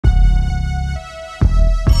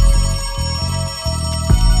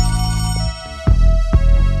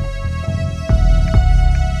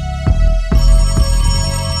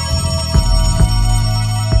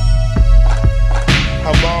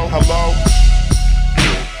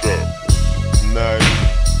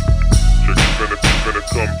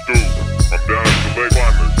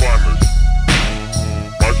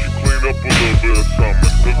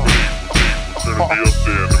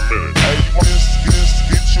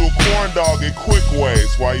corn dog in quick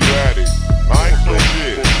ways while you at it. I ain't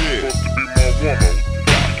legit. Supposed to be my woman.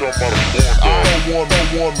 Talking about a corn dog. I don't want no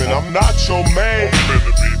woman, I'm not your man. I'm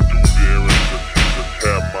finna be through there and just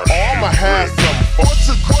have my shit. I'ma have some fun. What's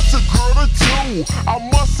a girl to do? I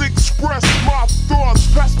must express my thoughts.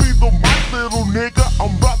 Pass me the mic, little nigga.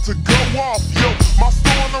 I'm about to go off, yo. My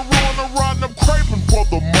stomach run, I'm craving for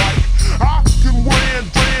the mic. I can ran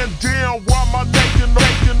down while my naked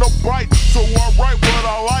making a bite. So I write what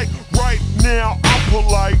I like. Right now I'm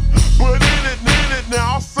polite, but in it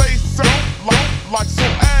now I say so like so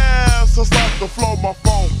ass. It's like the flow my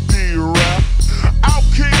phone D-rap. I'll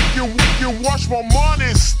kick you can watch my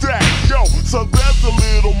money stack, yo. So there's a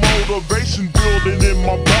little motivation building in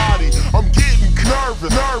my body. I'm getting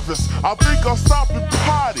nervous. I think I'll stop and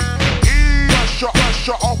potty.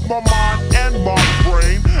 Pressure off my mind and my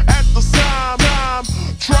brain. At the same time,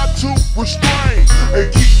 try to restrain and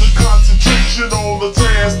keep the concentration on the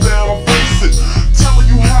task that I'm facing. Telling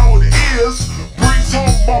you how it is brings home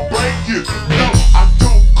my bacon. No, I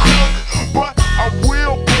don't cook, but I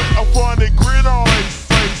will put a funny grin on his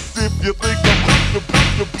face if you think I'm up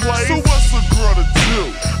to play. So what's a girl to do?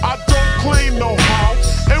 I don't clean no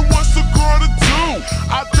house. And what's a girl to do?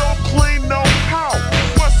 I don't clean no house.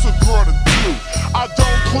 What's a girl to do? I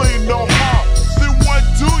don't clean no house. Then what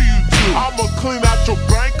do you do? I'ma clean out your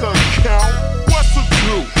bank account. What's a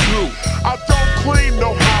do? I don't clean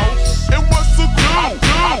no house. And what's a do?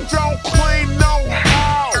 I don't clean no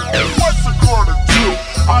house. What's a girl to do?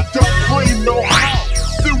 I don't clean no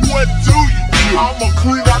house. Then what do you do? I'ma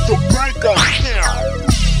clean out your bank account.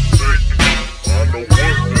 I know one thing. Shit, let me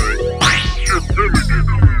get cleaned up around this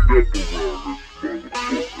motherfucker.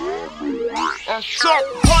 I shot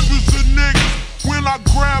hundreds of niggas when I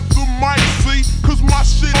grab the mic, see? Cause my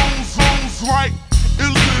shit owns like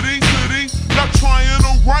illicity. Not trying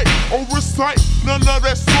to write or recite none of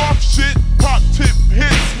that soft shit. Pop tip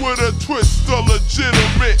hits with a twist of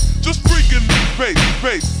legitimate. Just freaking me,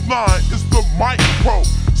 bass line is the mic pro.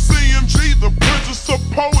 CMG, the princess of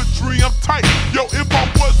poetry, I'm tight. Yo, if I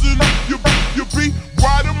wasn't, you'd be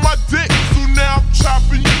riding my dick. So now I'm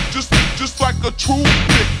chopping you just like a true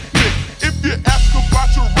dick. If you ask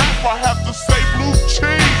about your rap, I have to say blue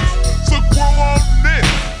cheese. So grow on this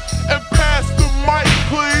and pass the mic,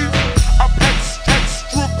 please. I'm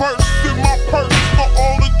extra verse in my purse for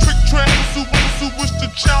all the trick trackers who wish to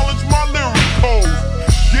challenge my lyricals.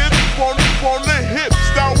 Get on the hip,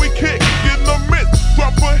 style we kick, get in the midst,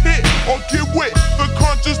 drop a hit or get with the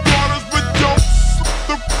conscious daughters with dopes.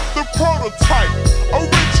 The prototype,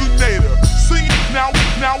 originator. See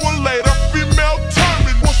now or later, female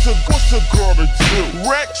termin. What's a girl to do?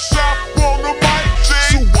 Wreck shop on the mic, G.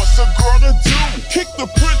 So what's a girl to do? Kick the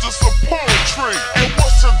princess of poetry. And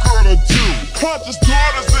what's a girl to do? Conscious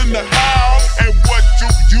daughters in the house. And what do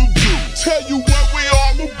you do? Tell you what we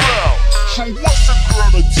all about. So what's a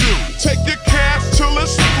girl to do? Take your cash till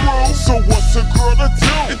it's through. So what's a girl to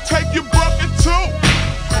do? And take your bucket too.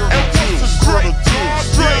 And what's a girl to do?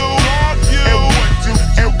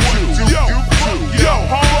 And what do you do? Yo,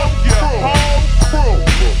 whole crew.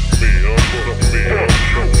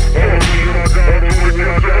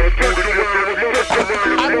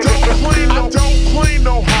 I don't clean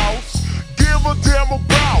no house. Give a damn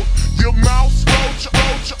about your mouse,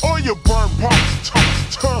 roach, or your burn pops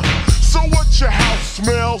toast. So what your house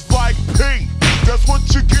smells like pee? That's what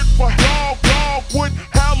you get for dog with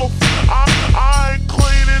hella. I ain't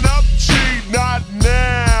cleaning up, G, not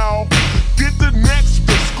now. Get the next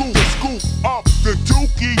scoop up the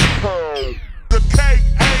dookie. The cake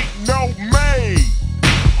ain't no made.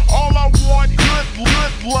 All I want good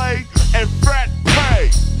lay and fat pay.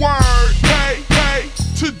 Word, pay,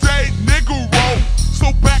 today nigga roll.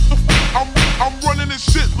 So back the I'm running this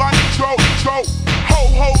shit like Joe.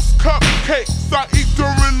 Ho-hos, cupcakes, I eat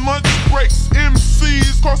during lunch breaks.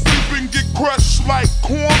 MCs cause sleep and get crushed like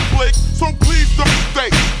cornflakes. So please don't stay.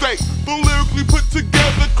 The lyrically put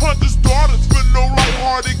together conscious daughters for no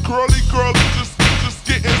light-hearted girly, just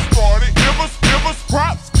getting started. Give us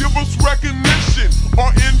props, give us recognition, or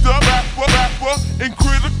end up rapper and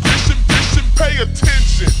criticism. Pay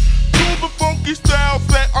attention to the funky styles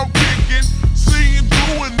that I'm kicking. Seeing,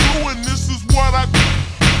 doing, this is what I do.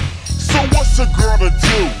 So what's a girl to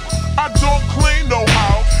do? I don't clean